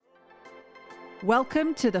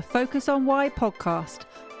Welcome to the Focus on Why podcast.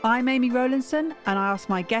 I'm Amy Rowlandson and I ask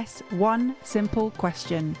my guests one simple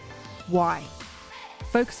question. Why?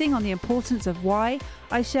 Focusing on the importance of why,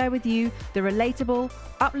 I share with you the relatable,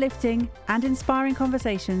 uplifting and inspiring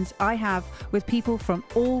conversations I have with people from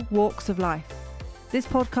all walks of life. This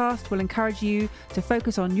podcast will encourage you to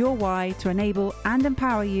focus on your why to enable and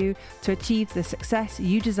empower you to achieve the success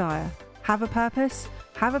you desire. Have a purpose,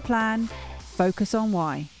 have a plan, focus on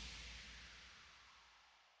why.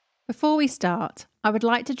 Before we start, I would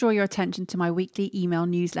like to draw your attention to my weekly email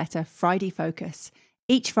newsletter, Friday Focus.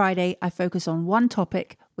 Each Friday, I focus on one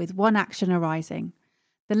topic with one action arising.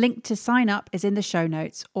 The link to sign up is in the show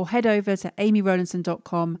notes, or head over to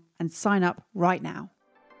amyrowlandson.com and sign up right now.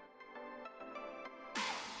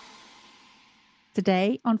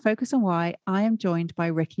 Today on Focus on Why, I am joined by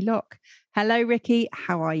Ricky Locke. Hello, Ricky.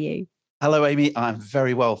 How are you? Hello, Amy. I'm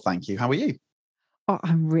very well, thank you. How are you? Oh,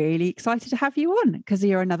 I'm really excited to have you on because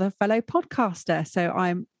you're another fellow podcaster. So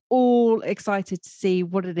I'm all excited to see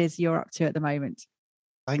what it is you're up to at the moment.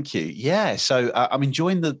 Thank you. Yeah, so I'm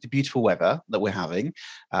enjoying the beautiful weather that we're having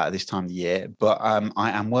this time of the year, but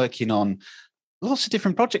I am working on lots of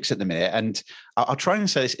different projects at the minute. And I'll try and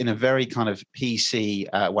say this in a very kind of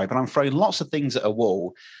PC way, but I'm throwing lots of things at a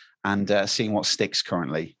wall and seeing what sticks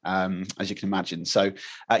currently, as you can imagine. So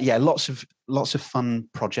yeah, lots of fun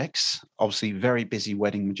projects. Obviously, very busy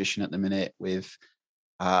wedding magician at the minute with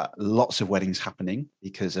lots of weddings happening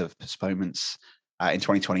because of postponements in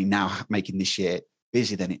 2020, now making this year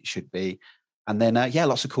busier than it should be. And then, yeah,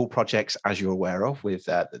 lots of cool projects, as you're aware of, with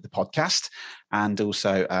the podcast, and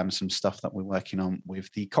also some stuff that we're working on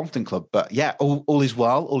with the Confident Club. But yeah, all is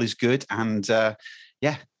well, all is good. And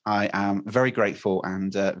yeah, I am very grateful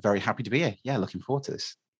and very happy to be here. Yeah, looking forward to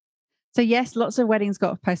this. So yes, lots of weddings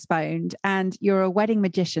got postponed and you're a wedding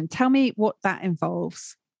magician. Tell me what that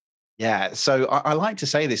involves. Yeah, so I like to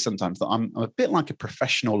say this sometimes, that I'm a bit like a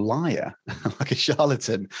professional liar, like a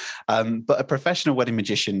charlatan, but a professional wedding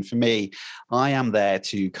magician. For me, I am there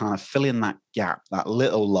to kind of fill in that gap, that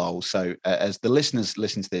little lull. So as the listeners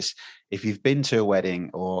listen to this, if you've been to a wedding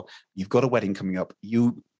or you've got a wedding coming up,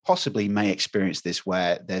 you possibly may experience this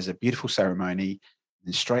where there's a beautiful ceremony,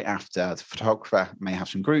 and straight after, the photographer may have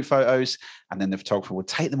some group photos, and then the photographer will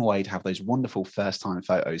take them away to have those wonderful first-time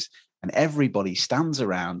photos. And everybody stands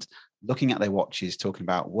around looking at their watches, talking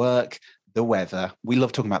about work, the weather. We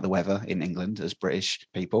love talking about the weather in England as British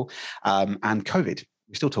people, and COVID.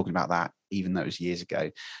 We're still talking about that, even though it was years ago.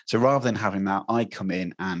 So rather than having that, I come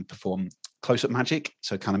in and perform close-up magic.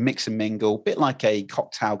 So kind of mix and mingle, a bit like a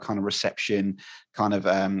cocktail kind of reception, kind of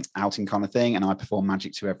outing kind of thing. And I perform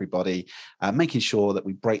magic to everybody, making sure that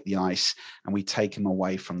we break the ice and we take them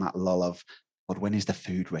away from that lull of, God, when is the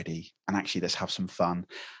food ready? And actually, let's have some fun.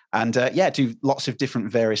 And yeah, do lots of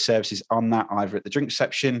different various services on that, either at the drink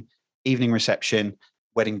reception, evening reception,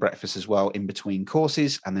 wedding breakfast as well, in between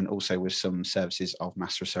courses, and then also with some services of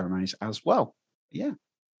master of ceremonies as well. Yeah.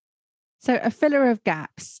 So a filler of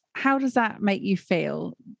gaps, how does that make you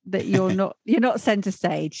feel that you're not center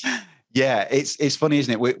stage? Yeah, it's funny,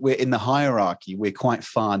 isn't it? We're in the hierarchy. We're quite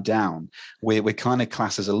far down. We're kind of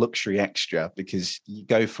classed as a luxury extra because you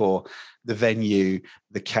go for the venue,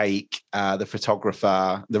 the cake, the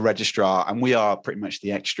photographer, the registrar, and we are pretty much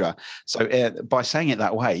the extra. So by saying it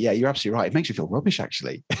that way, yeah, you're absolutely right. It makes you feel rubbish,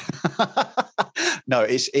 actually. No,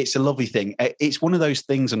 it's a lovely thing. It's one of those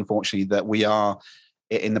things, unfortunately, that we are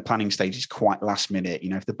in the planning stage is quite last minute. You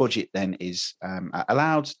know, if the budget then is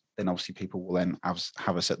allowed, then obviously people will then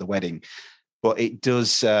have us at the wedding. But it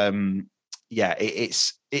does, yeah,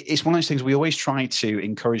 it's one of those things we always try to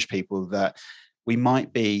encourage people that we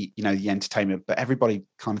might be, you know, the entertainment, but everybody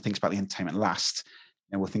kind of thinks about the entertainment last.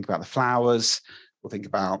 You know, we'll think about the flowers, we'll think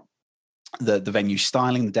about the venue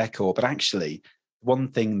styling, the decor. But actually, one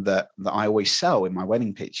thing that I always sell in my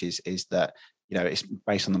wedding pitches is that, you know, it's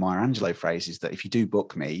based on the Maya Angelou phrase, is that if you do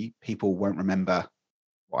book me, people won't remember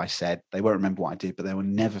what I said. They won't remember what I did, but they will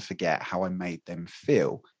never forget how I made them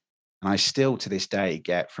feel. And I still, to this day,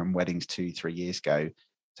 get from weddings 2-3 years ago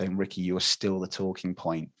saying, Ricky, you are still the talking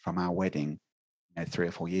point from our wedding, you know, 3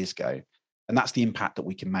 or 4 years ago. And that's the impact that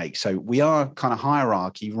we can make. So we are kind of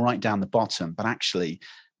hierarchy right down the bottom, but actually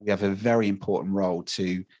we have a very important role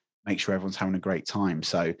to make sure everyone's having a great time.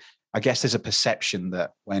 So I guess there's a perception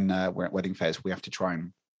that when we're at wedding fairs, we have to try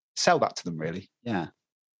and sell that to them, really. Yeah.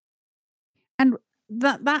 And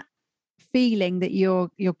that feeling that you're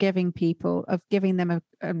giving people, of giving them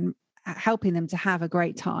helping them to have a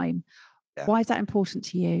great time. Yeah. Why is that important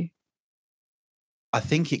to you? I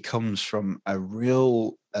think it comes from a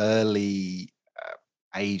real early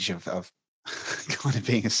age of kind of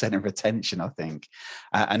being a center of attention, I think,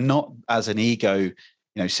 and not as an ego,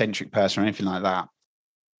 centric person or anything like that.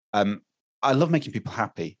 I love making people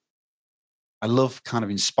happy. I love kind of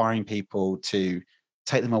inspiring people to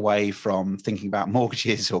take them away from thinking about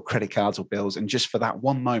mortgages or credit cards or bills, and just for that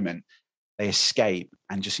one moment, they escape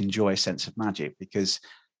and just enjoy a sense of magic. Because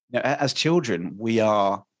as children, we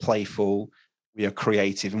are playful, we are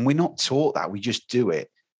creative, and we're not taught that. We just do it.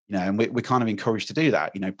 And we're kind of encouraged to do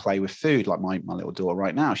that, play with food. Like my little daughter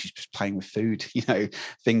right now, she's just playing with food,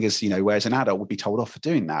 fingers, whereas an adult would be told off for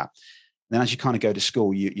doing that. And then as you kind of go to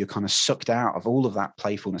school, you're kind of sucked out of all of that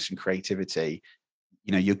playfulness and creativity.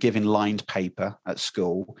 You're given lined paper at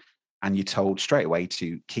school and you're told straight away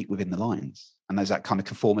to keep within the lines. And there's that kind of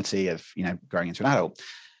conformity of, growing into an adult.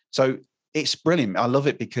 So it's brilliant. I love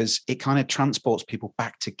it because it kind of transports people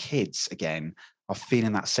back to kids again, of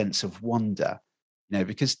feeling that sense of wonder.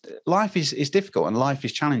 Because life is difficult and life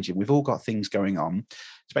is challenging. We've all got things going on,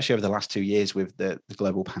 especially over the last 2 years with the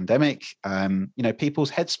global pandemic. People's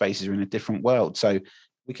headspaces are in a different world. So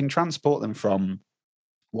we can transport them from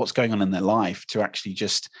what's going on in their life to actually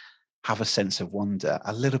just have a sense of wonder,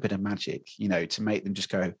 a little bit of magic, to make them just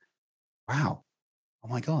go, wow, oh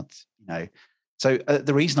my God, So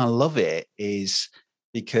the reason I love it is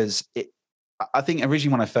because I think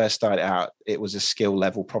originally when I first started out, it was a skill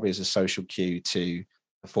level, probably as a social cue to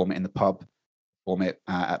perform it in the pub, perform it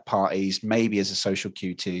at parties, maybe as a social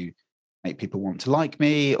cue to make people want to like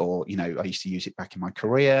me, or, I used to use it back in my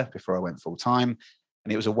career before I went full time.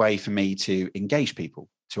 And it was a way for me to engage people,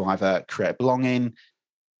 to either create belonging,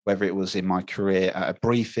 whether it was in my career at a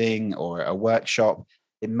briefing or a workshop.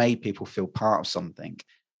 It made people feel part of something.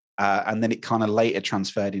 And then it kind of later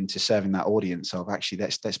transferred into serving that audience of actually,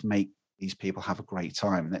 let's make these people have a great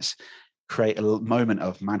time. Let's create a moment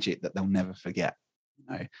of magic that they'll never forget.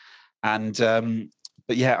 And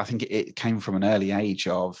but yeah, I think it came from an early age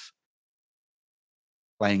of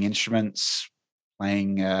playing instruments,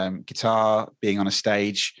 playing guitar, being on a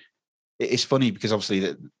stage. It's funny because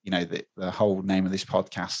obviously the whole name of this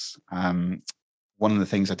podcast, one of the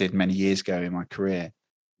things I did many years ago in my career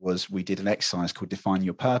was we did an exercise called Define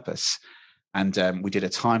Your Purpose. And we did a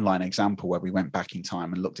timeline example where we went back in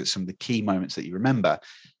time and looked at some of the key moments that you remember.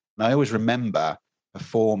 And I always remember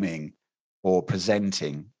performing or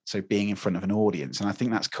presenting, so being in front of an audience. And I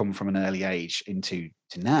think that's come from an early age to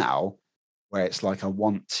now, where it's like I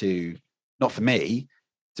want to, not for me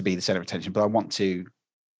to be the center of attention, but I want to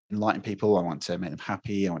enlighten people. I want to make them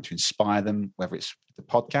happy. I want to inspire them, whether it's the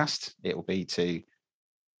podcast, it will be to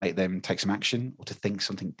make them take some action or to think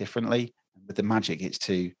something differently. And with the magic, it's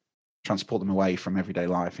to transport them away from everyday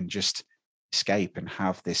life and just escape and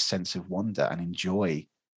have this sense of wonder and enjoy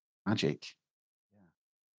magic.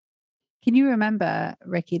 Can you remember,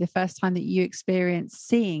 Ricky, the first time that you experienced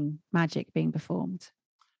seeing magic being performed?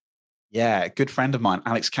 Yeah, a good friend of mine,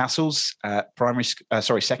 Alex Castles,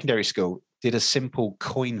 secondary school, did a simple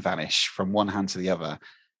coin vanish from one hand to the other.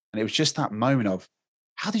 And it was just that moment of,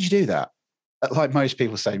 how did you do that? Like most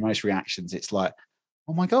people say, most reactions, it's like,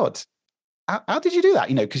 oh my God, how did you do that?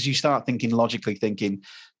 Because you start logically thinking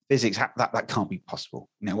physics, that can't be possible.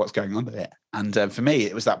 What's going on there? And for me,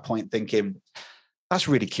 it was that point thinking, that's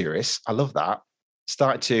really curious. I love that.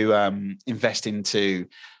 Started to invest into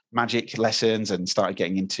magic lessons and started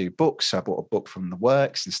getting into books. So I bought a book from the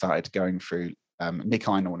Works and started going through Nick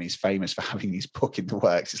Einhorn is famous for having his book in the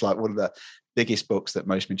Works. It's like one of the biggest books that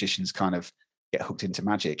most magicians kind of get hooked into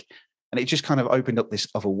magic. And it just kind of opened up this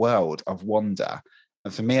other world of wonder.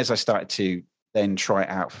 And for me, as I started to then try it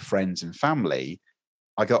out for friends and family,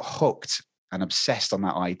 I got hooked and obsessed on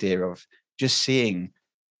that idea of just seeing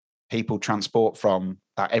people transport from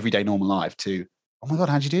that everyday normal life to, oh my God,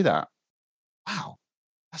 how'd you do that? Wow,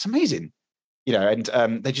 that's amazing.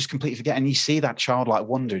 And they just completely forget. And you see that childlike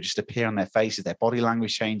wonder just appear on their faces, their body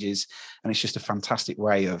language changes. And it's just a fantastic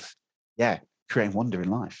way of, creating wonder in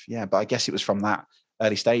life. Yeah, but I guess it was from that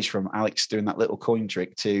early stage, from Alex doing that little coin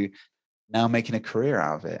trick to now making a career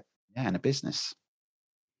out of it. Yeah, in a business.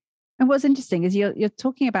 And what's interesting is you're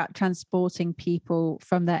talking about transporting people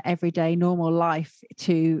from their everyday normal life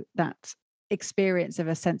to that experience of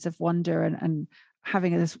a sense of wonder and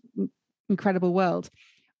having this incredible world.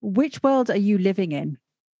 Which world are you living in?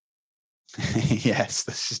 Yes,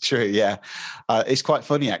 this is true. Yeah. It's quite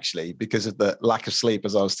funny, actually, because of the lack of sleep,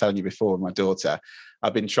 as I was telling you before, with my daughter.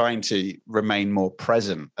 I've been trying to remain more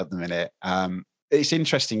present at the minute. It's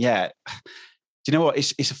interesting. Yeah. Do you know what?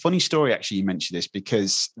 It's a funny story, actually, you mentioned this,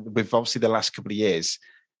 because with obviously the last couple of years,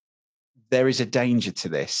 there is a danger to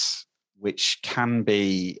this, which can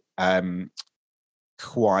be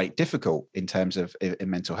quite difficult in terms of in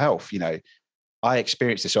mental health. I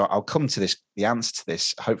experienced this. So I'll come to this, the answer to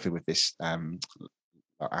this, hopefully with this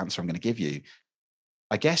answer I'm going to give you.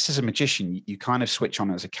 I guess as a magician, you kind of switch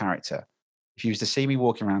on as a character. If you was to see me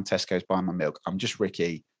walking around Tesco's buying my milk, I'm just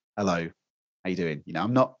Ricky. Hello, how you doing? You know,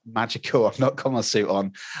 I'm not magical. I've not got my suit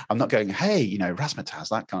on. I'm not going, hey, you know, razzmatazz,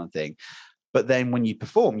 that kind of thing. But then when you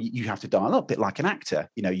perform, you have to dial up a bit like an actor.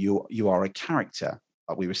 You know, you are a character,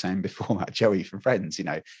 like we were saying before about Joey from Friends. You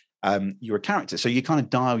know, you're a character, so you kind of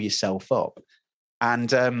dial yourself up.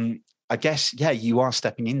 And I guess, yeah, you are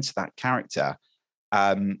stepping into that character,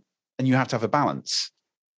 and you have to have a balance.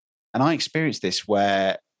 And I experienced this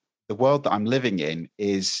where the world that I'm living in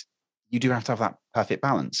is you do have to have that perfect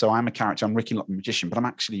balance. So I'm a character, I'm Ricky Lock the magician, but I'm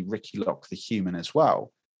actually Ricky Lock the human as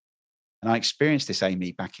well. And I experienced this,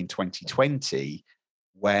 Amy, back in 2020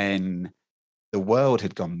 when the world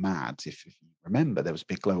had gone mad. If you remember, there was a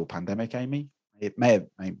big global pandemic, Amy. It may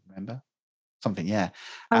remember something, yeah.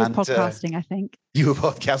 I was podcasting, I think. You were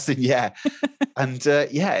podcasting, yeah. And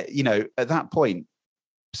yeah, you know, at that point,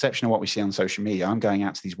 perception of what we see on social media, I'm going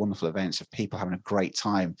out to these wonderful events of people having a great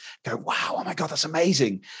time, go, wow, oh my God, that's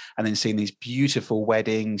amazing. And then seeing these beautiful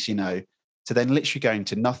weddings, you know, to then literally going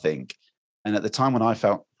to nothing. And at the time when I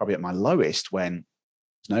felt probably at my lowest, when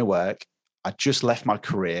there's no work, I just left my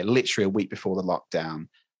career literally a week before the lockdown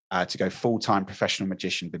to go full-time professional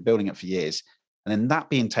magician, been building it for years. And then that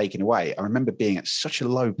being taken away, I remember being at such a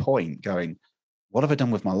low point going, what have I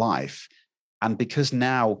done with my life? And because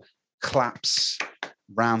now claps,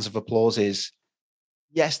 rounds of applause is,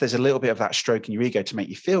 yes, there's a little bit of that stroking your ego to make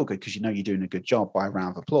you feel good because you know you're doing a good job by a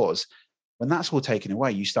round of applause. When that's all taken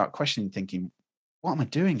away, you start questioning, thinking, what am I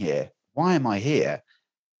doing here? Why am I here?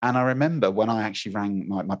 And I remember when I actually rang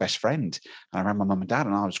my best friend, and I rang my mum and dad,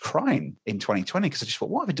 and I was crying in 2020 because I just thought,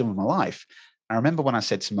 what have I done with my life? And I remember when I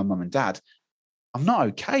said to my mum and dad, I'm not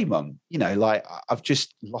okay, mum. You know, like I've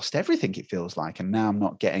just lost everything, it feels like. And now I'm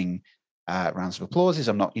not getting rounds of applauses.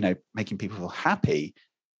 I'm not, you know, making people feel happy.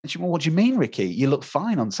 And she went, well, what do you mean, Ricky? You look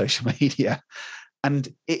fine on social media.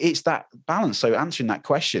 And it's that balance. So answering that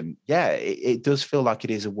question, yeah, it does feel like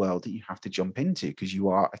it is a world that you have to jump into because you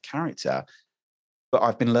are a character. But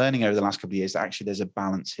I've been learning over the last couple of years that actually there's a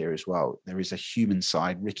balance here as well. There is a human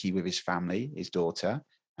side, Ricky with his family, his daughter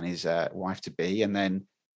and his wife-to-be, and then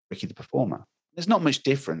Ricky the performer. There's not much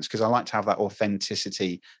difference because I like to have that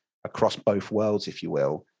authenticity across both worlds, if you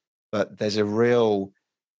will. But there's a real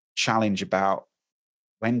challenge about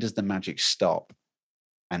when does the magic stop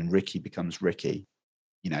and Ricky becomes Ricky,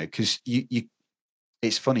 you know, because you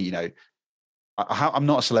it's funny, you know, I'm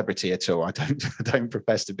not a celebrity at all. I don't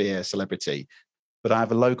profess to be a celebrity, but I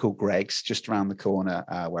have a local Greggs just around the corner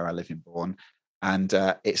where I live in Bourne. And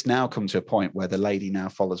it's now come to a point where the lady now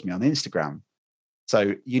follows me on Instagram.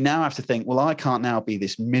 So you now have to think, well, I can't now be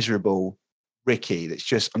this miserable Ricky that's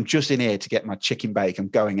just, I'm just in here to get my chicken bake. I'm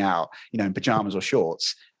going out, you know, in pajamas or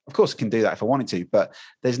shorts. Of course I can do that if I wanted to, but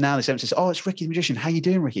there's now this emphasis, oh, it's Ricky the magician. How you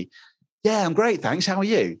doing, Ricky? Yeah, I'm great, thanks. How are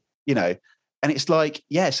you? You know, and it's like,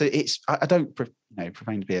 yeah, so it's, I don't,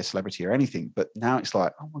 proclaim to be a celebrity or anything, but now it's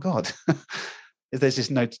like, oh my God, there's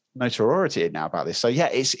this notoriety now about this. So yeah,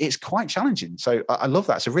 it's quite challenging. So I love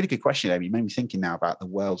that. It's a really good question, Amy. You made me thinking now about the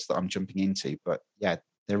worlds that I'm jumping into, but yeah,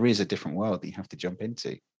 there is a different world that you have to jump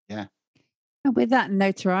into. Yeah. And with that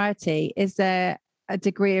notoriety, is there a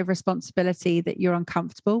degree of responsibility that you're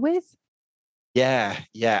uncomfortable with? Yeah,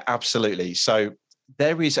 absolutely. So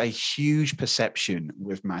there is a huge perception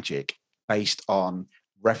with magic based on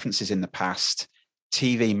references in the past.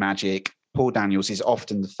 TV magic, Paul Daniels is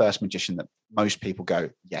often the first magician that most people go,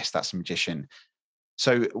 yes, that's a magician.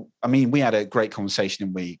 So, I mean, we had a great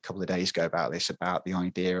conversation a couple of days ago about this, about the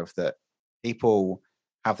idea of that people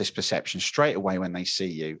have this perception straight away when they see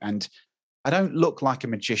you. And I don't look like a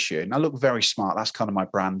magician. I look very smart. That's kind of my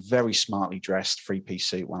brand, very smartly dressed, three-piece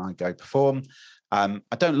suit when I go perform. I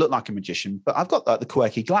don't look like a magician, but I've got the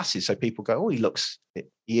quirky glasses. So people go, oh,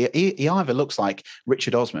 he either looks like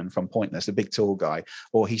Richard Osman from Pointless, the big tall guy,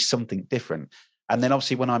 or he's something different. And then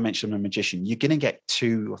obviously when I mention I'm a magician, you're going to get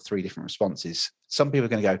 2 or 3 different responses. Some people are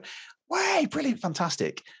going to go, way, brilliant,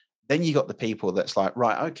 fantastic. Then you got the people that's like,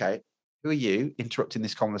 right, okay, who are you interrupting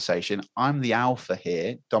this conversation? I'm the alpha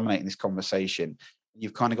here, dominating this conversation.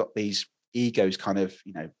 You've kind of got these egos kind of,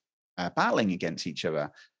 battling against each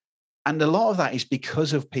other. And a lot of that is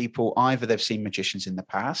because of people, either they've seen magicians in the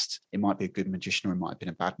past. It might be a good magician or it might have been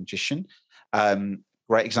a bad magician.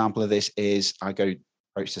 Great example of this is I go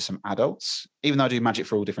approach to some adults, even though I do magic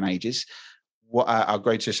for all different ages. I'll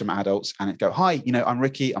go to some adults and go, hi, I'm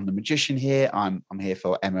Ricky. I'm the magician here. I'm here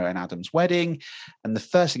for Emma and Adam's wedding. And the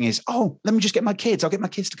first thing is, oh, let me just get my kids. I'll get my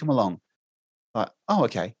kids to come along. Like, oh,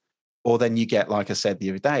 okay. Or then you get, like I said the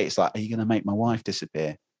other day, it's like, are you going to make my wife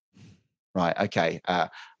disappear? Right. Okay.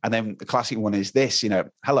 And then the classic one is this,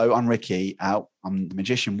 hello, I'm Ricky. I'm the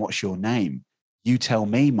magician. What's your name? You tell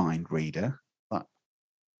me, mind reader. Like,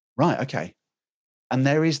 right. Okay. And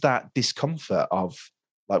there is that discomfort of,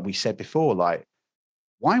 like we said before, like,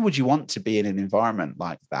 why would you want to be in an environment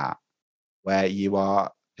like that where you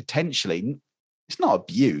are potentially, it's not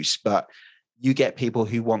abuse, but you get people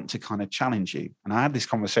who want to kind of challenge you. And I had this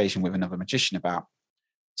conversation with another magician about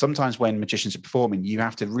sometimes when magicians are performing, you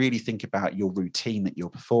have to really think about your routine that you're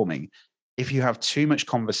performing. If you have too much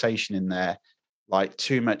conversation in there, like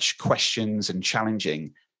too much questions and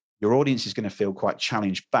challenging, your audience is going to feel quite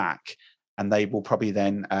challenged back, and they will probably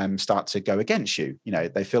then start to go against you.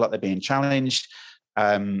 They feel like they're being challenged.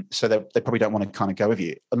 So they probably don't want to kind of go with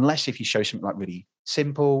you, unless if you show something like really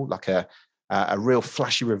simple, like a real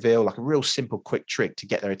flashy reveal, like a real simple, quick trick to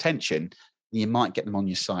get their attention, you might get them on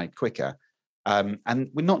your side quicker. And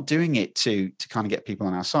we're not doing it to kind of get people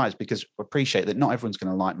on our sides, because we appreciate that not everyone's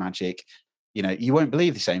going to like magic. You won't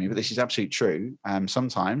believe this, Amy, but this is absolutely true.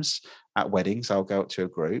 Sometimes at weddings, I'll go up to a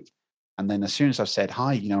group, and then as soon as I've said,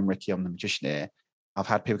 hi, I'm Ricky, I'm the magician here, I've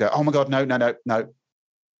had people go, oh my God, no.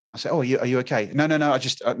 I say, oh, are you okay? No, I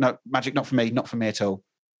just, no, magic, not for me at all.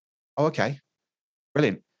 Oh, okay.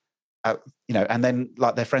 Brilliant. And then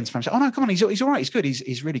like their friends say, oh no, come on, he's all right. He's good.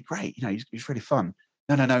 He's really great. He's really fun.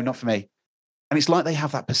 No, not for me. And it's like they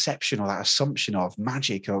have that perception or that assumption of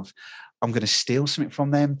magic of, I'm going to steal something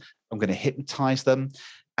from them. I'm going to hypnotize them.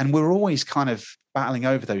 And we're always kind of battling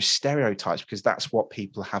over those stereotypes, because that's what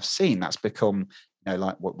people have seen. That's become,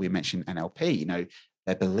 like what we mentioned, NLP,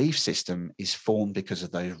 their belief system is formed because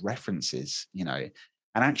of those references, and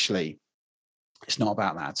actually it's not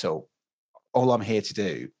about that at all. All I'm here to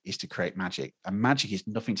do is to create magic, and magic is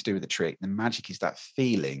nothing to do with the trick. The magic is that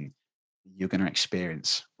feeling you're going to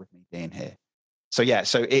experience with me being here. So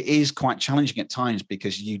it is quite challenging at times,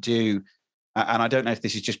 because you do, and I don't know if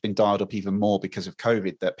this has just been dialed up even more because of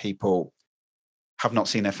COVID, that people have not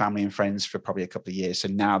seen their family and friends for probably a couple of years. So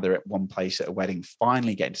now they're at one place at a wedding,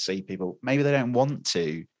 finally getting to see people. Maybe they don't want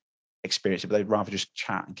to experience it, but they'd rather just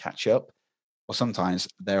chat and catch up. Or sometimes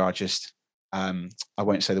there are just, I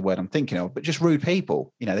won't say the word I'm thinking of, but just rude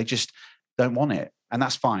people. They just don't want it, and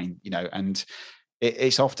that's fine. And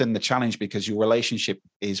it's often the challenge, because your relationship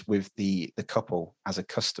is with the couple as a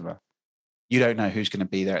customer. You don't know who's going to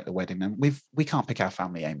be there at the wedding, and we can't pick our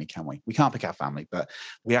family, Amy, can we? We can't pick our family, but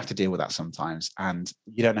we have to deal with that sometimes. And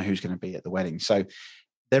you don't know who's going to be at the wedding, so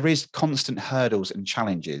there is constant hurdles and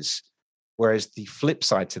challenges. Whereas the flip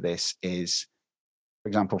side to this is, for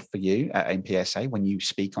example, for you in PSA, when you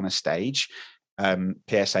speak on a stage,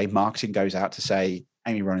 PSA marketing goes out to say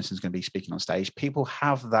Amy Rowlandson's going to be speaking on stage. People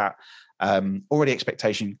have that already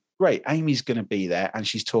expectation. Great, Amy's going to be there and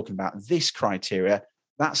she's talking about this criteria.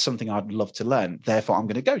 That's something I'd love to learn. Therefore, I'm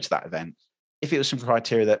going to go to that event. If it was some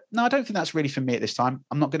criteria that, no, I don't think that's really for me at this time,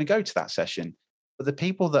 I'm not going to go to that session. But the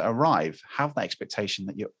people that arrive have that expectation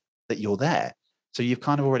that you're there. So you've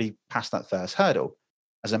kind of already passed that first hurdle.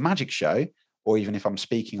 As a magic show, or even if I'm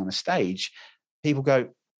speaking on a stage, people go,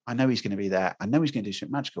 I know he's going to be there. I know he's going to do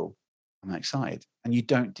something magical. I'm excited. And you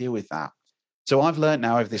don't deal with that. So I've learned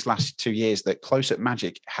now over this last 2 years that Close Up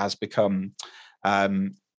Magic has become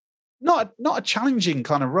not a challenging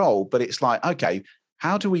kind of role, but it's like, okay,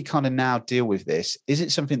 how do we kind of now deal with this? Is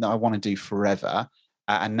it something that I want to do forever?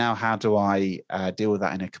 And now how do I deal with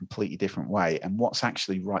that in a completely different way? And what's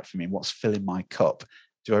actually right for me? What's filling my cup?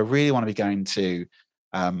 Do I really want to be going to,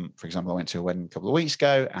 for example, I went to a wedding a couple of weeks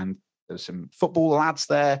ago and there was some football lads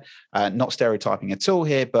there, not stereotyping at all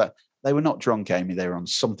here, but they were not drunk, Amy. They were on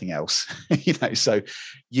something else, so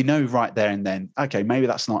right there and then, okay, maybe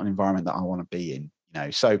that's not an environment that I want to be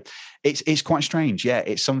in, so it's quite strange. Yeah.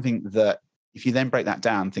 It's something that if you then break that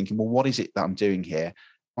down thinking, well, what is it that I'm doing here?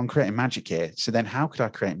 I'm creating magic here. So then how could I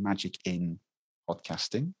create magic in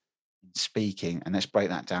podcasting, in speaking? And let's break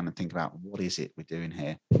that down and think about what is it we're doing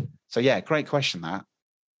here? So yeah, great question that.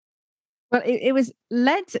 Well, it was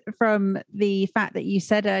led from the fact that you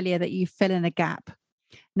said earlier that you fill in a gap.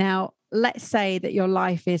 Now, let's say that your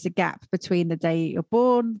life is a gap between the day you're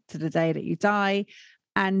born to the day that you die.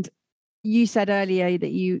 And you said earlier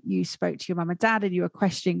that you spoke to your mum and dad and you were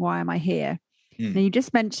questioning, why am I here? Now, you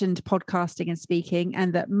just mentioned podcasting and speaking,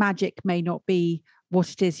 and that magic may not be what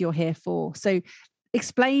it is you're here for. So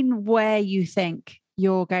explain where you think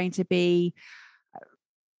you're going to be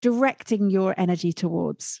directing your energy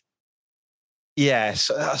towards. Yes,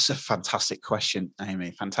 that's a fantastic question, Amy.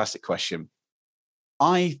 Fantastic question.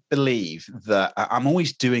 I believe that I'm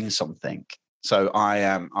always doing something. So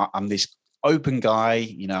I'm this open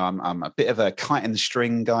guy. I'm a bit of a kite in the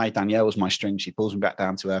string guy. Danielle's my string. She pulls me back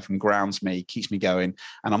down to earth and grounds me, keeps me going.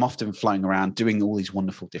 And I'm often floating around doing all these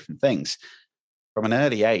wonderful different things. From an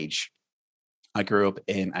early age, I grew up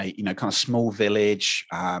in a, kind of small village,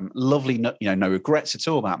 lovely, no regrets at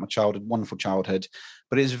all about my childhood, wonderful childhood,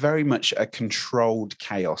 but it's very much a controlled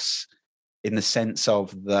chaos in the sense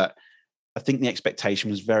of that. I think the expectation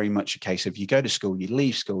was very much a case of you go to school, you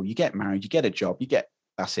leave school, you get married, you get a job,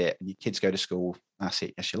 that's it. And your kids go to school, that's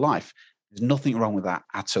it, that's your life. There's nothing wrong with that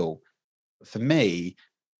at all. But for me,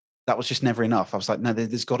 that was just never enough. I was like, no,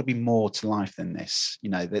 there's got to be more to life than this.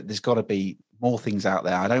 There's got to be more things out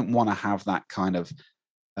there. I don't want to have that kind of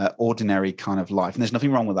ordinary kind of life. And there's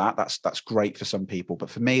nothing wrong with that. That's great for some people.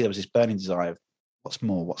 But for me, there was this burning desire of what's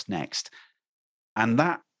more, what's next. And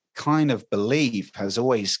that kind of belief has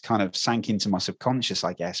always kind of sank into my subconscious,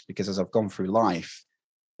 I guess, because as I've gone through life,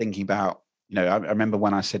 thinking about, I remember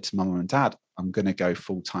when I said to my mum and dad, I'm going to go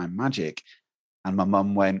full-time magic. And my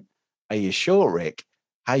mum went, are you sure, Rick?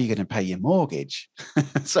 How are you going to pay your mortgage?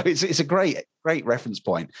 So it's a great reference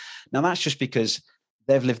point. Now, that's just because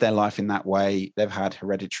they've lived their life in that way. They've had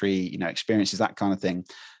hereditary, experiences, that kind of thing,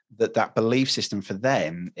 that belief system for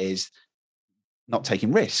them is not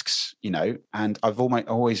taking risks, and I've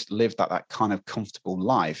always lived that kind of comfortable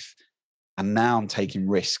life. And now I'm taking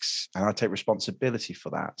risks and I take responsibility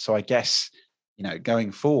for that. So I guess,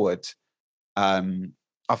 going forward,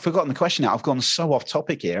 I've forgotten the question now. I've gone so off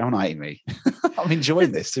topic here, haven't I, Amy? I'm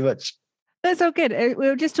enjoying this too much. That's all good. We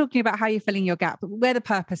were just talking about how you're filling your gap, where the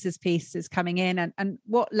purposes piece is coming in and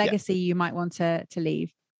what legacy you might want to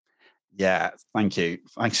leave. Yeah, thank you.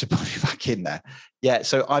 Thanks for putting me back in there. Yeah,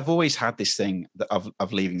 so I've always had this thing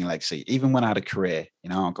of leaving a legacy. Even when I had a career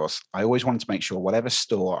in Argos, I always wanted to make sure whatever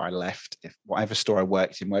store I left, whatever store I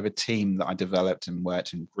worked in, whatever team that I developed and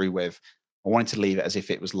worked and grew with, I wanted to leave it as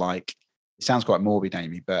if it was like, it sounds quite morbid,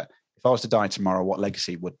 Amy, but if I was to die tomorrow, what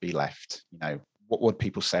legacy would be left? What would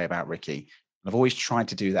people say about Ricky? And I've always tried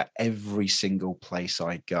to do that every single place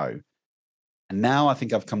I go. And now I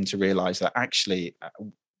think I've come to realize that actually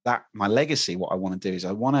that my legacy, what I want to do is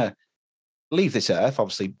I want to leave this earth,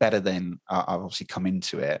 obviously better than I've obviously come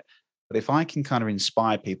into it. But if I can kind of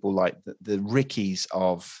inspire people like the Rickies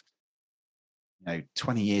of,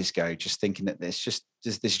 20 years ago, just thinking that this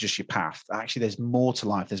is just your path. Actually, there's more to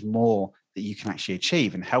life. There's more that you can actually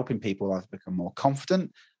achieve, and helping people either become more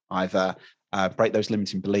confident, either break those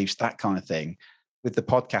limiting beliefs, that kind of thing. With the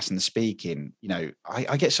podcast and the speaking,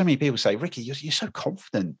 I get so many people say, Ricky, you're so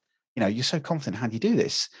confident. You're so confident. How do you do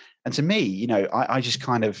this? And to me, I just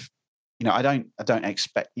kind of, I don't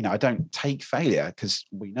expect, I don't take failure because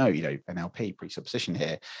we know, NLP, presupposition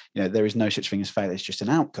here, there is no such thing as failure. It's just an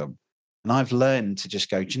outcome. And I've learned to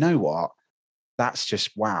just go, do you know what? That's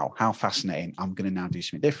just, wow, how fascinating. I'm going to now do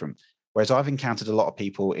something different. Whereas I've encountered a lot of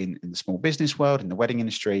people in the small business world, in the wedding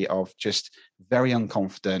industry, of just very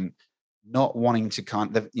unconfident, not wanting to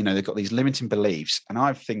they've got these limiting beliefs. And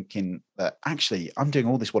I'm thinking that actually I'm doing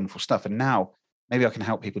all this wonderful stuff. And now maybe I can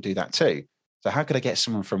help people do that too. So how could I get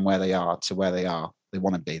someone from where they are to where they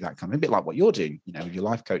want to be, that kind of, a bit like what you're doing, with your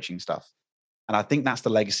life coaching stuff. And I think that's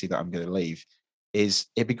the legacy that I'm going to leave. Is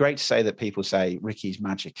it'd be great to say that people say Ricky's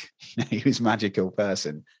magic, he was a magical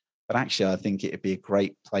person. But actually, I think it'd be a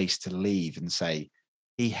great place to leave and say,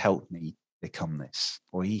 he helped me become this,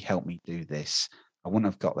 or he helped me do this. I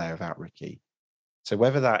wouldn't have got there without Ricky. So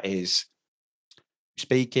whether that is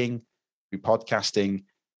speaking, through podcasting,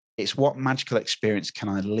 it's what magical experience can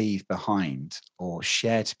I leave behind or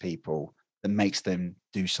share to people that makes them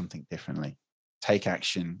do something differently, take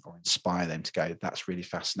action, or inspire them to go, that's really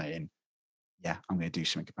fascinating. Yeah, I'm going to do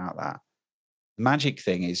something about that. The magic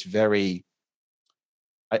thing is very,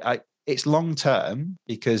 it's long term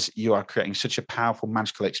because you are creating such a powerful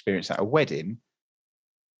magical experience at a wedding.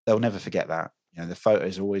 They'll never forget that. The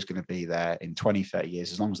photos are always going to be there in 20, 30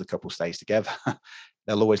 years, as long as the couple stays together.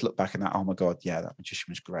 They'll always look back and that, oh my God, yeah, that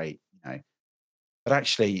magician was great. But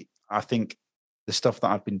actually, I think the stuff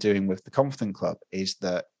that I've been doing with the Confident Club is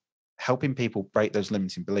that helping people break those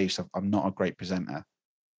limiting beliefs of, I'm not a great presenter.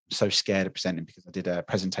 So scared of presenting because I did a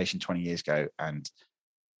presentation 20 years ago and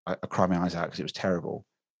I cried my eyes out because it was terrible.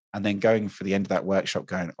 And then going for the end of that workshop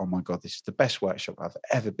going, oh my God, this is the best workshop I've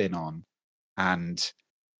ever been on. And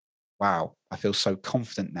wow, I feel so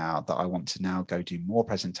confident now that I want to now go do more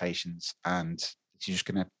presentations and it's just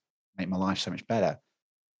going to make my life so much better.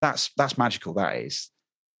 That's magical, that is.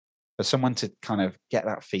 For someone to kind of get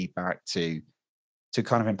that feedback to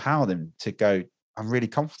kind of empower them to go, I'm really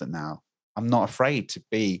confident now. I'm not afraid to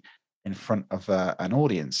be in front of an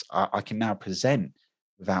audience. I can now present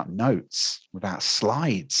without notes, without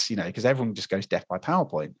slides, because everyone just goes deaf by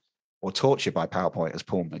PowerPoint. or tortured by PowerPoint, as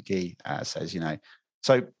Paul McGee says,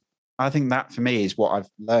 So I think that for me is what I've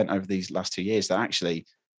learned over these last 2 years, that actually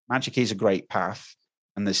magic is a great path,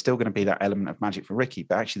 and there's still going to be that element of magic for Ricky,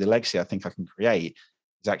 but actually the legacy I think I can create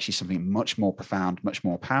is actually something much more profound, much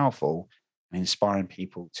more powerful, and inspiring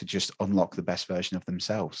people to just unlock the best version of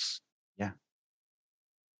themselves. Yeah.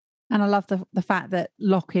 And I love the fact that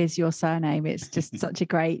Lock is your surname. It's just such a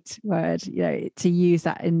great word, to use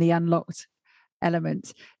that in the unlocked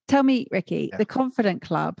element. Tell me, Ricky, the Confident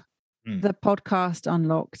Club, the podcast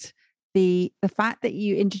Unlocked, the fact that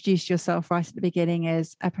you introduced yourself right at the beginning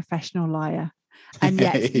as a professional liar, and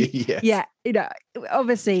yet, yes.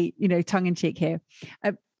 obviously, tongue in cheek here,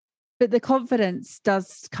 but the confidence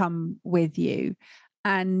does come with you,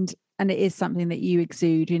 and it is something that you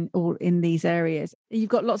exude in these areas. You've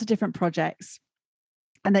got lots of different projects,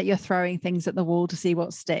 and that you're throwing things at the wall to see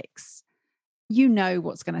what sticks. You know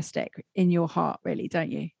what's going to stick in your heart, really,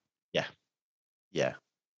 don't you? Yeah.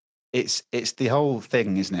 It's the whole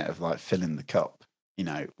thing, isn't it, of like filling the cup.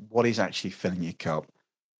 What is actually filling your cup?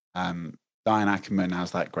 Diane Ackerman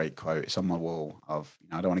has that great quote. It's on my wall of,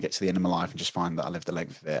 I don't want to get to the end of my life and just find that I lived the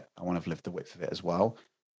length of it. I want to have lived the width of it as well.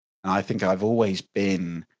 And I think I've always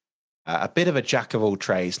been a bit of a jack of all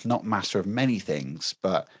trades, not master of many things.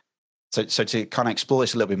 But so to kind of explore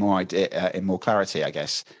this a little bit more in more clarity, I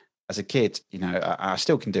guess, as a kid, I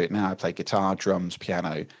still can do it now. I play guitar, drums,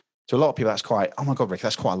 piano. To a lot of people, that's quite, oh my God, Rick,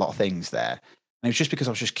 that's quite a lot of things there. And it was just because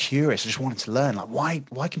I was just curious. I just wanted to learn, like,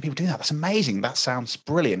 why can people do that? That's amazing. That sounds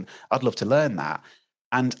brilliant. I'd love to learn that.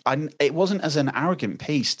 And it wasn't as an arrogant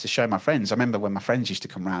piece to show my friends. I remember when my friends used to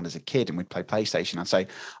come around as a kid and we'd play PlayStation, I'd say,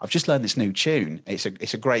 I've just learned this new tune. It's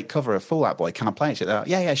a great cover of Fall Out Boy. Can I play it? They're like,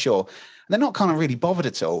 yeah, sure. And they're not kind of really bothered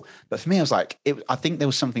at all. But for me, I was like, I think there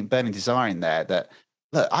was something burning desire in there that,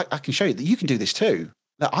 look, I can show you that you can do this too.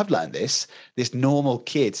 Look, I've learned this normal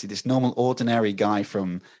kid, this normal ordinary guy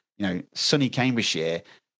from, sunny Cambridgeshire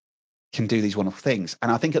can do these wonderful things.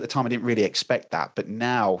 And I think at the time I didn't really expect that, but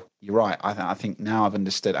now you're right. I think now I've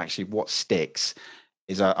understood actually what sticks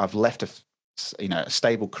is I've left a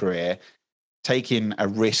stable career, taking a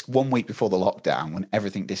risk 1 week before the lockdown when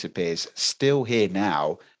everything disappears, still here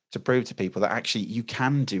now to prove to people that actually you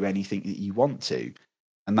can do anything that you want to.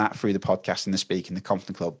 And that through the podcast and the speaking, the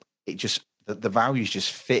Confident Club, it just, the values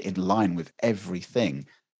just fit in line with everything.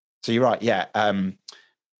 So you're right. Yeah.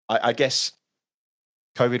 I guess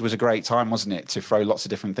COVID was a great time, wasn't it? To throw lots of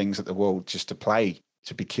different things at the wall, just to play,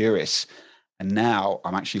 to be curious. And now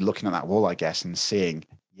I'm actually looking at that wall, I guess, and seeing,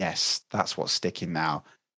 yes, that's what's sticking now.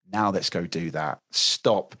 Now let's go do that.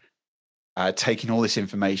 Stop taking all this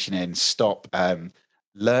information in. Stop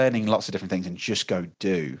learning lots of different things and just go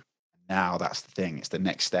do. Now that's the thing. It's the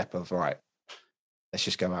next step of, all right, let's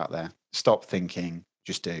just go out there. Stop thinking,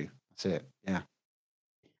 just do. That's it. Yeah.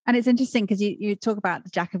 And it's interesting because you talk about the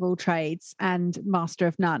jack of all trades and master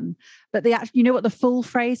of none, but you know what the full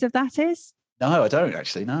phrase of that is? No, I don't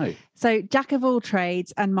actually know. So jack of all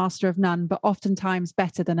trades and master of none, but oftentimes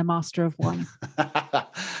better than a master of one.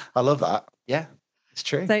 I love that. Yeah, it's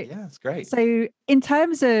true. So, yeah, it's great. So in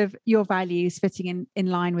terms of your values fitting in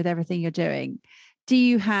line with everything you're doing, do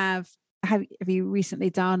you have you recently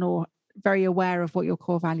done or very aware of what your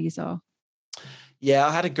core values are? Yeah,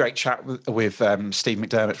 I had a great chat with Steve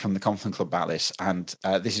McDermott from the Confident Club about this, and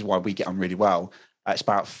this is why we get on really well. It's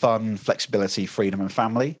about fun, flexibility, freedom, and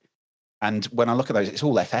family. And when I look at those, it's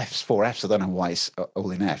all FFs, 4 Fs. I don't know why it's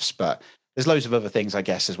all in Fs, but there's loads of other things, I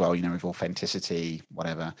guess, as well, with authenticity,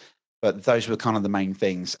 whatever. But those were kind of the main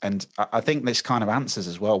things. And I think this kind of answers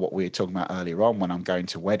as well what we were talking about earlier on when I'm going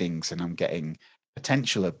to weddings and I'm getting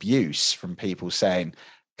potential abuse from people saying,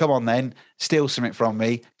 come on then, steal something from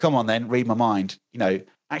me. Come on then, read my mind.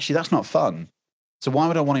 Actually, that's not fun. So why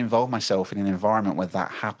would I want to involve myself in an environment where that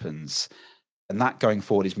happens? And that going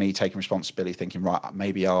forward is me taking responsibility, thinking, right,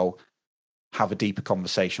 maybe I'll have a deeper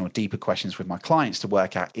conversation or deeper questions with my clients to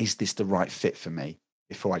work out, is this the right fit for me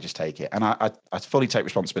before I just take it? And I fully take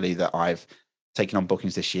responsibility that I've taken on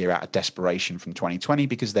bookings this year out of desperation from 2020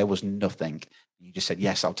 because there was nothing. You just said,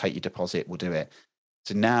 yes, I'll take your deposit. We'll do it.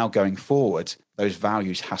 So now going forward, those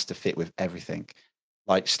values has to fit with everything.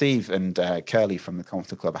 Like Steve and Curly from the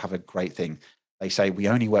Confident Club have a great thing. They say, we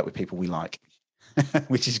only work with people we like,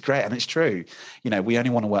 which is great. And it's true. We only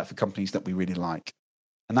want to work for companies that we really like.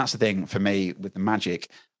 And that's the thing for me with the magic.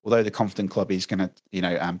 Although the Confident Club is going to,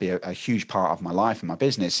 be a huge part of my life and my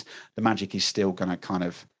business, the magic is still going to kind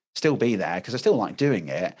of still be there because I still like doing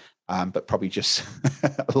it, but probably just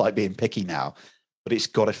like being picky now. But it's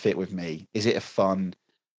got to fit with me. Is it a fun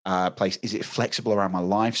place? Is it flexible around my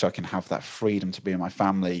life so I can have that freedom to be with my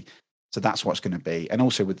family, So that's what's going to be. And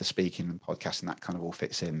also with the speaking and podcasting, that kind of all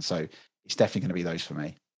fits in. So it's definitely going to be those for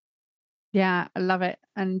me. Yeah, I love it.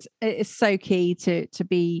 And it's so key to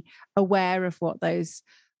be aware of what those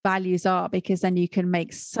values are, because then you can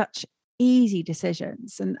make such easy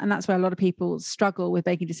decisions. And that's where a lot of people struggle with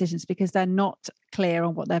making decisions, because they're not clear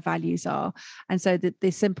on what their values are. And so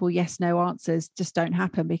the simple yes, no answers just don't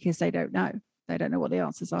happen because they don't know. They don't know what the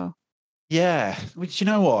answers are. Yeah, which, you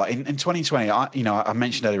know what, in 2020, I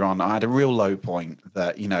mentioned earlier on, I had a real low point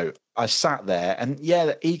that, I sat there and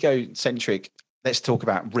the egocentric, let's talk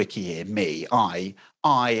about Ricky here, me, I've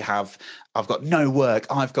got no work,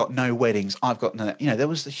 I've got no weddings, I've got no, there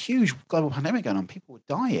was a huge global pandemic going on, people were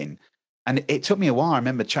dying. And it took me a while. I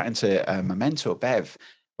remember chatting to my mentor, Bev,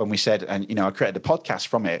 when we said, and, I created a podcast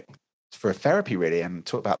from it for a therapy really, and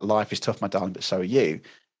talk about life is tough, my darling, but so are you.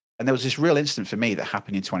 And there was this real incident for me that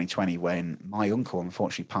happened in 2020 when my uncle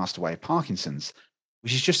unfortunately passed away of Parkinson's,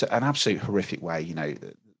 which is just an absolute horrific way.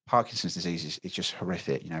 Parkinson's disease is just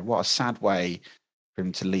horrific. What a sad way for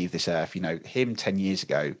him to leave this earth. Him 10 years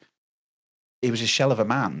ago, he was a shell of a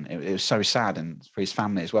man. It was so sad, and for his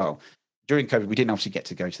family as well. During COVID, we didn't obviously get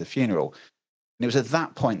to go to the funeral. And it was at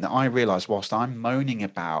that point that I realized, whilst I'm moaning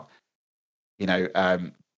about, no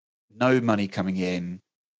money coming in,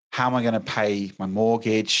 how am I going to pay my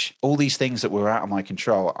mortgage? All these things that were out of my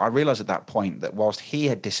control. I realized at that point that whilst he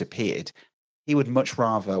had disappeared, he would much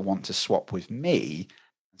rather want to swap with me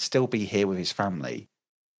and still be here with his family.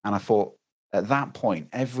 And I thought at that point,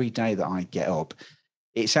 every day that I get up,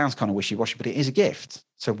 it sounds kind of wishy-washy, but it is a gift.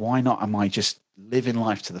 So why not am I just living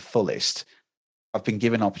life to the fullest? I've been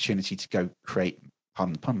given an opportunity to go create,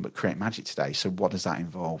 pardon the pun, but create magic today. So what does that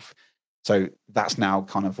involve? So that's now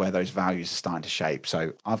kind of where those values are starting to shape.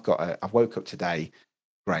 So I've woke up today,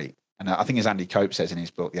 great. And I think as Andy Cope says in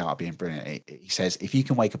his book, The Art of Being Brilliant, he says, if you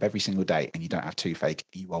can wake up every single day and you don't have toothache,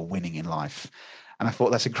 you are winning in life. And I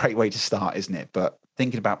thought that's a great way to start, isn't it? But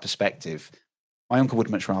thinking about perspective, my uncle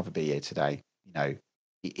would much rather be here today.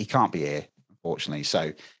 He can't be here, unfortunately.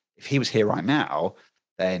 So if he was here right now,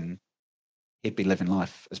 then he'd be living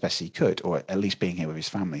life as best he could, or at least being here with his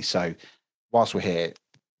family. So whilst we're here,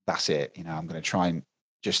 that's it. I'm going to try and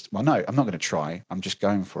I'm not going to try. I'm just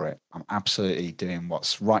going for it. I'm absolutely doing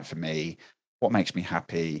what's right for me, what makes me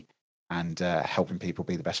happy, and helping people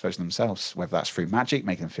be the best version of themselves, whether that's through magic,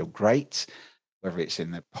 making them feel great, whether it's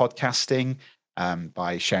in the podcasting,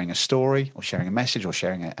 by sharing a story or sharing a message or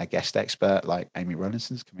sharing a guest expert like Amy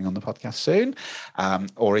Rowlandson's coming on the podcast soon,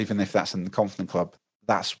 or even if that's in the Confident Club,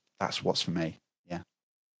 that's what's for me.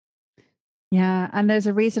 Yeah. And there's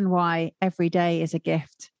a reason why every day is a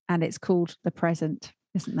gift, and it's called the present,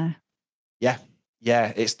 isn't there? Yeah.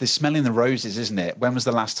 It's the smelling the roses, isn't it? When was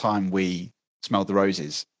the last time we smelled the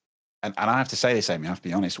roses? And I have to say this, Amy, I have to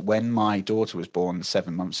be honest, when my daughter was born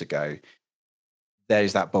 7 months ago,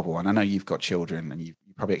 there's that bubble. And I know you've got children and you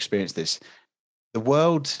probably experienced this. The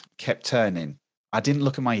world kept turning. I didn't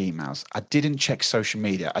look at my emails. I didn't check social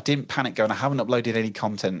media. I didn't panic going, I haven't uploaded any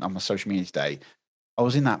content on my social media today. I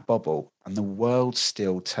was in that bubble and the world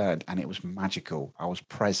still turned, and it was magical. I was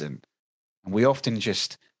present. And we often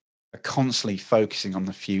just are constantly focusing on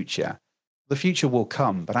the future. The future will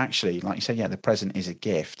come, but actually, like you said, the present is a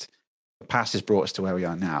gift. The past has brought us to where we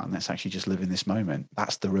are now, and let's actually just live in this moment.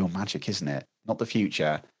 That's the real magic, isn't it? Not the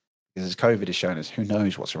future. Because as COVID has shown us, who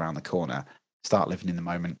knows what's around the corner? Start living in the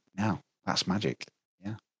moment now. That's magic.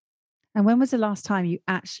 Yeah. And when was the last time you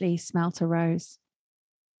actually smelt a rose?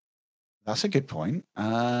 That's a good point.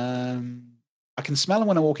 I can smell them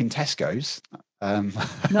when I walk in Tesco's.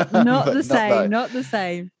 Not the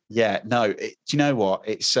same. Yeah, no. Do you know what?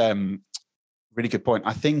 It's really good point.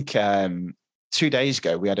 I think 2 days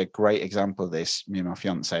ago we had a great example of this. Me and my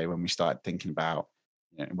fiance, when we started thinking about,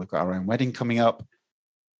 we've got our own wedding coming up,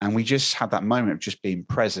 and we just had that moment of just being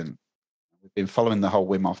present. We've been following the whole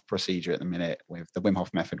Wim Hof procedure at the minute, with the Wim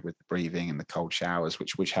Hof method, with the breathing and the cold showers,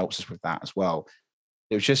 which helps us with that as well.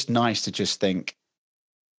 It was just nice to just think,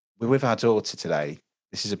 we're with our daughter today.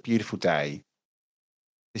 This is a beautiful day.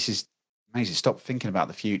 This is amazing. Stop thinking about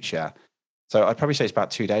the future. So I'd probably say it's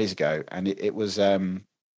about 2 days ago. And it was, I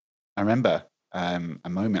remember a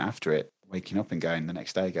moment after it, waking up and going the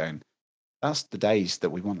next day going, that's the days that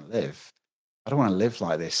we want to live. I don't want to live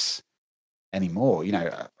like this anymore.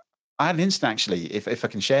 I had an instant, actually, if I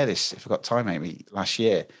can share this, if I've got time, maybe last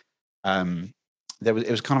year,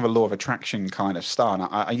 it was kind of a law of attraction kind of style. And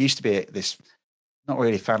I used to be this, not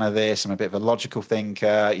really a fan of this. I'm a bit of a logical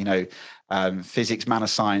thinker, physics, man of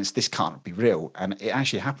science. This can't be real. And it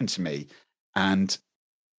actually happened to me. And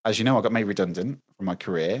as you know, I got made redundant from my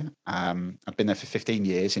career. I've been there for 15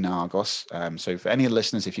 years in Argos. So for any of the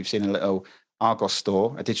listeners, if you've seen a little Argos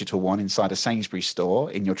store, a digital one inside a Sainsbury's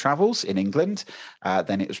store in your travels in England,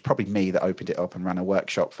 then it was probably me that opened it up and ran a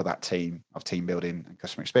workshop for that team of team building and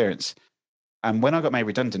customer experience. And when I got made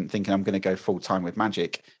redundant, thinking I'm going to go full time with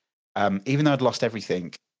Magic, even though I'd lost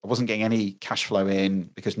everything, I wasn't getting any cash flow in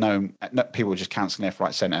because no people were just cancelling left,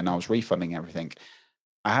 right, centre, and I was refunding everything.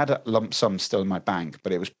 I had a lump sum still in my bank,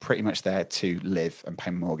 but it was pretty much there to live and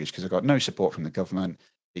pay my mortgage because I got no support from the government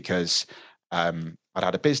because I'd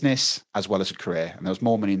had a business as well as a career, and there was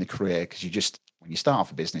more money in the career because when you start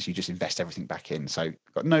off a business, you just invest everything back in. So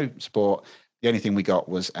got no support. The only thing we got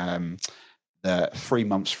was the 3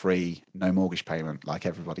 months free, no mortgage payment, like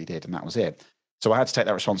everybody did, and that was it. So I had to take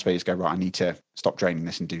that responsibility to go, right, I need to stop draining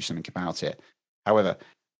this and do something about it. However,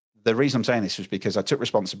 the reason I'm saying this was because I took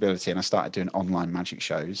responsibility and I started doing online magic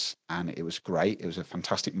shows, and it was great. It was a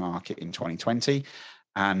fantastic market in 2020.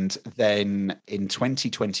 And then in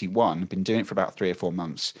 2021, I've been doing it for about 3 or 4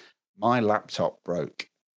 months. My laptop broke,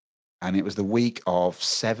 and it was the week of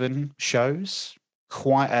 7 shows.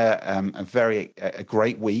 Quite a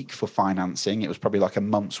great week for financing. It was probably like a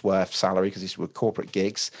month's worth salary because these were corporate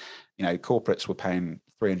gigs. You know, corporates were paying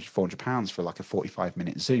 £300-400 for like a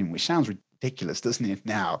 45-minute Zoom, which sounds ridiculous, doesn't it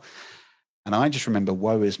now? And I just remember,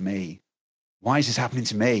 woe is me. Why is this happening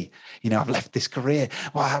to me? You know, I've left this career.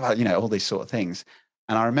 Well, how about, all these sort of things.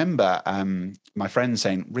 And I remember my friend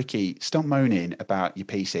saying, Ricky, stop moaning about your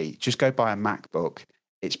PC. Just go buy a MacBook.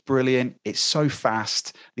 It's brilliant. It's so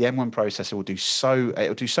fast. The M1 processor will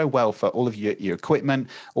do so well for all of your equipment,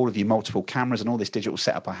 all of your multiple cameras and all this digital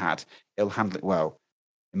setup I had. It'll handle it well.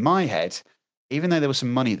 In my head, even though there was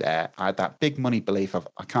some money there, I had that big money belief of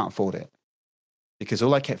I can't afford it. Because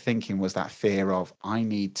all I kept thinking was that fear of I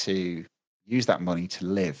need to use that money to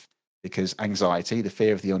live, because anxiety, the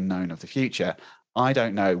fear of the unknown of the future, I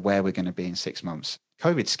don't know where we're going to be in 6 months.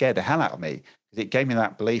 COVID scared the hell out of me because it gave me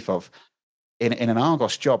that belief of in an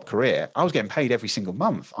Argos job career, I was getting paid every single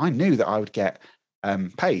month. I knew that I would get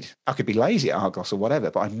paid. I could be lazy at Argos or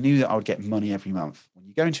whatever, but I knew that I would get money every month. When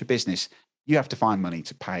you go into a business, you have to find money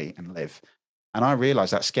to pay and live. And I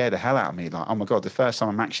realized that scared the hell out of me. Like, oh my God, the first time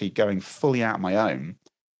I'm actually going fully out on my own,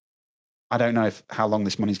 I don't know how long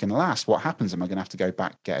this money's going to last. What happens? Am I going to have to go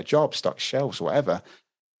back, get a job, stock shelves, or whatever?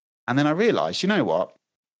 And then I realized, you know what?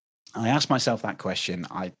 I asked myself that question.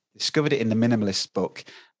 I discovered it in the Minimalist book.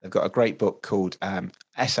 They've got a great book called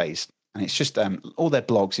Essays, and it's just all their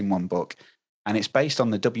blogs in one book. And it's based on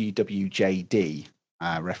the WWJD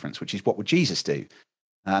reference, which is what would Jesus do?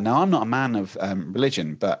 Now, I'm not a man of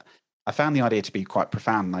religion, but I found the idea to be quite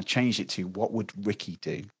profound, and I changed it to what would Ricky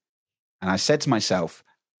do? And I said to myself,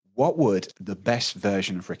 what would the best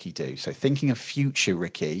version of Ricky do? So thinking of future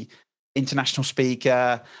Ricky, international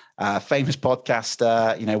speaker, famous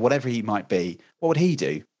podcaster, whatever he might be, what would he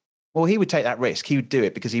do? Well, he would take that risk. He would do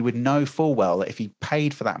it because he would know full well that if he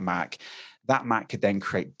paid for that Mac could then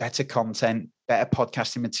create better content, better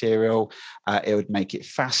podcasting material. It would make it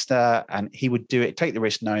faster, and he would do it, take the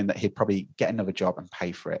risk knowing that he'd probably get another job and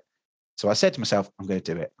pay for it. So I said to myself, I'm going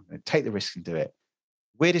to do it. I'm going to take the risk and do it.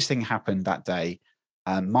 Weirdest thing happened that day.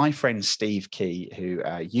 My friend Steve Key, who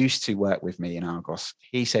used to work with me in Argos,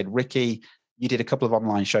 he said, Ricky, you did a couple of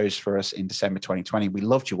online shows for us in December 2020. We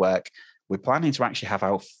loved your work. We're planning to actually have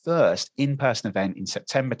our first in-person event in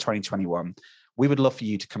September 2021. We would love for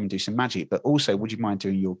you to come and do some magic, but also, would you mind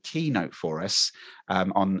doing your keynote for us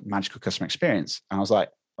on magical customer experience? And I was like,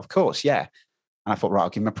 of course, yeah. And I thought, right, I'll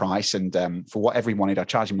give him a price. And for whatever he wanted, I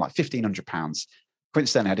charged him like £1,500.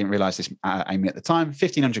 Coincidentally, I didn't realize this, Amy, at the time.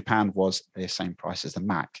 £1,500 was the same price as the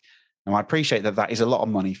Mac. Now, I appreciate that is a lot of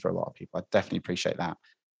money for a lot of people. I definitely appreciate that.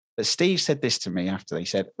 But Steve said this to me after. He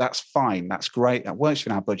said, that's fine. That's great. That works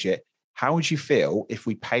within our budget. How would you feel if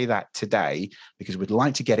we pay that today? Because we'd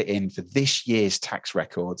like to get it in for this year's tax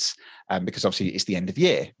records, because obviously it's the end of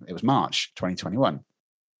year. It was March 2021. And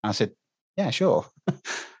I said, yeah, sure.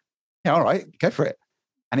 Yeah, all right, go for it.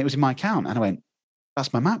 And it was in my account. And I went,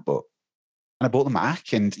 that's my MacBook. And I bought the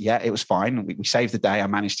Mac, and yeah, it was fine. We saved the day. I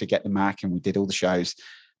managed to get the Mac, and we did all the shows.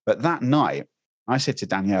 But that night, I said to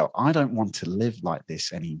Danielle, I don't want to live like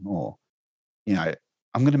this anymore.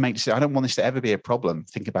 I'm going to make this. I don't want this to ever be a problem.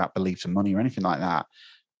 Think about beliefs and money or anything like that.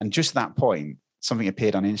 And just at that point, something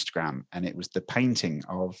appeared on Instagram, and it was the painting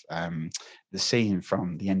of the scene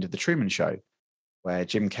from the end of the Truman Show, where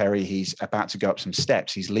Jim Carrey, he's about to go up some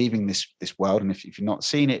steps. He's leaving this world. And if you've not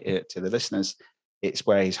seen it, to the listeners, it's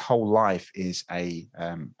where his whole life is a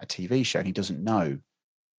TV show, and he doesn't know,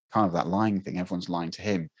 kind of that lying thing. Everyone's lying to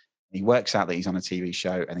him. He works out that he's on a TV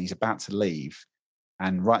show, and he's about to leave.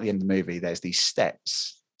 And right at the end of the movie, there's these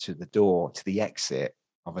steps to the door, to the exit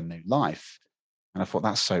of a new life. And I thought,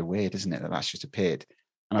 that's so weird, isn't it? That's just appeared.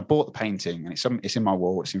 And I bought the painting, and it's in my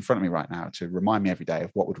wall. It's in front of me right now to remind me every day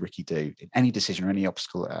of what would Ricky do in any decision or any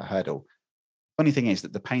obstacle hurdle. Funny thing is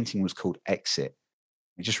that the painting was called Exit.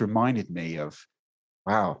 It just reminded me of,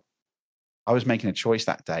 wow, I was making a choice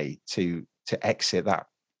that day to exit that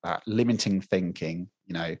limiting thinking,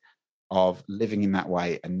 of living in that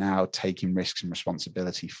way, and now taking risks and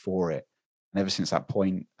responsibility for it. And ever since that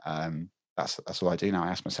point, that's all I do now. I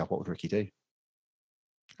ask myself, what would Ricky do?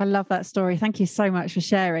 I love that story. Thank you so much for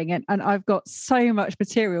sharing. And I've got so much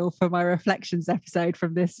material for my reflections episode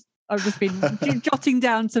from this. I've just been jotting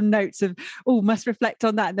down some notes of, must reflect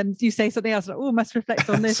on that. And then you say something else, must reflect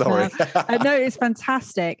on this. Sorry. No, it's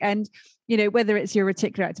fantastic. And, whether it's your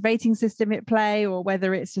reticular activating system at play, or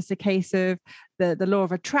whether it's just a case of the law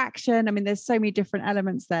of attraction. I mean, there's so many different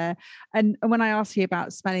elements there. And when I asked you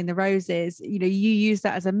about smelling the roses, you use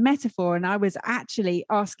that as a metaphor. And I was actually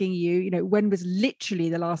asking you, when was literally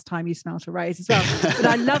the last time you smelled a rose as well? But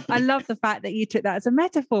I love the fact that you took that as a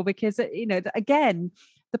metaphor, because, again,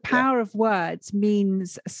 the power of words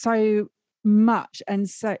means so much and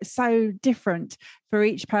so different for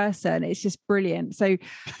each person. It's just brilliant. So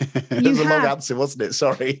it was a long answer, wasn't it?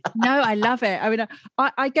 Sorry. No, I love it. I mean,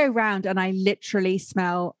 I go round and I literally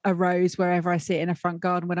smell a rose wherever I see it in a front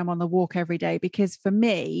garden when I'm on the walk every day, because for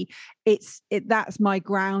me, that's my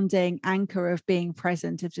grounding anchor of being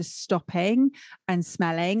present, of just stopping and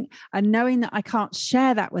smelling and knowing that I can't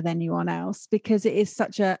share that with anyone else, because it is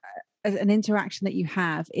such an interaction that you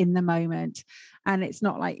have in the moment. And it's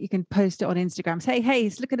not like you can post it on Instagram, say, hey,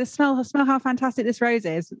 look at the smell how fantastic this rose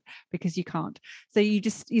is, because you can't. So you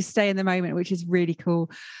stay in the moment, which is really cool.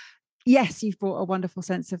 Yes, you've brought a wonderful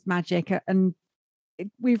sense of magic, and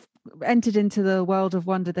we've entered into the world of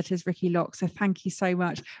wonder that is Ricky Lock. So thank you so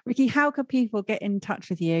much. Ricky, how can people get in touch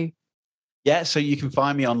with you? Yeah, so you can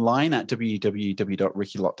find me online at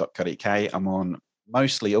www.rickylock.co.uk. I'm on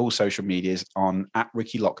mostly all social medias on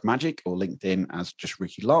 @RickyLockMagic, or LinkedIn as just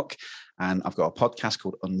Ricky Lock. And I've got a podcast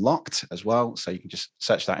called Unlocked as well. So you can just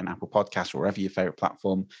search that in Apple Podcasts or wherever your favorite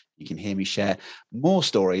platform. You can hear me share more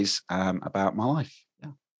stories about my life.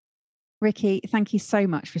 Yeah. Ricky, thank you so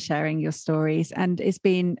much for sharing your stories. And it's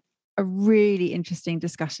been a really interesting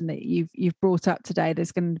discussion that you've brought up today.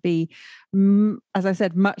 There's going to be, as I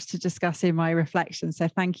said, much to discuss in my reflections. So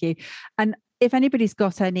thank you. And if anybody's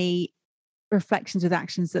got any reflections with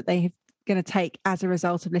actions that they have going to take as a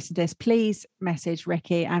result of listening to this, please message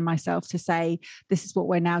Ricky and myself to say, this is what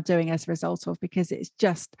we're now doing as a result of, because it's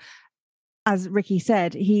just, as Ricky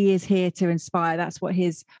said, he is here to inspire. That's what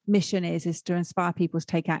his mission is to inspire people to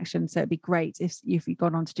take action. So it'd be great if you've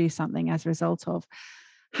gone on to do something as a result of.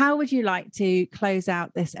 How would you like to close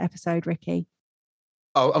out this episode, Ricky?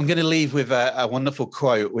 Oh, I'm going to leave with a wonderful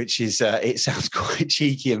quote, which is, it sounds quite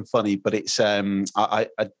cheeky and funny, but it's, I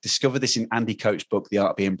discovered this in Andy Coach's book, The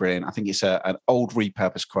Art of Being Brilliant. I think it's an old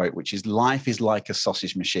repurposed quote, which is, life is like a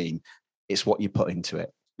sausage machine. It's what you put into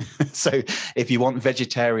it. So if you want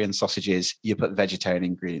vegetarian sausages, you put vegetarian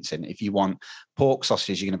ingredients in. If you want pork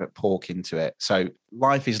sausages, you're going to put pork into it. So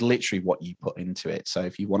life is literally what you put into it. So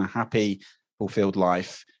if you want a happy, fulfilled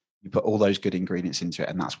life, you put all those good ingredients into it,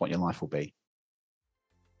 and that's what your life will be.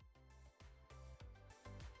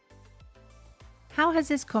 How has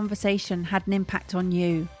this conversation had an impact on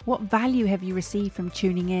you? What value have you received from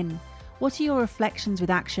tuning in? What are your reflections with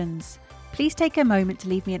actions? Please take a moment to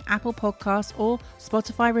leave me an Apple Podcast or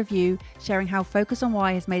Spotify review sharing how Focus on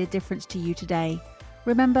Why has made a difference to you today.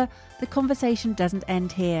 Remember, the conversation doesn't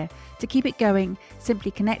end here. To keep it going,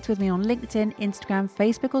 simply connect with me on LinkedIn, Instagram,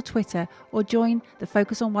 Facebook or Twitter, or join the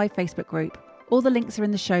Focus on Why Facebook group. All the links are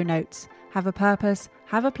in the show notes. Have a purpose,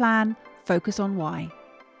 have a plan, focus on why.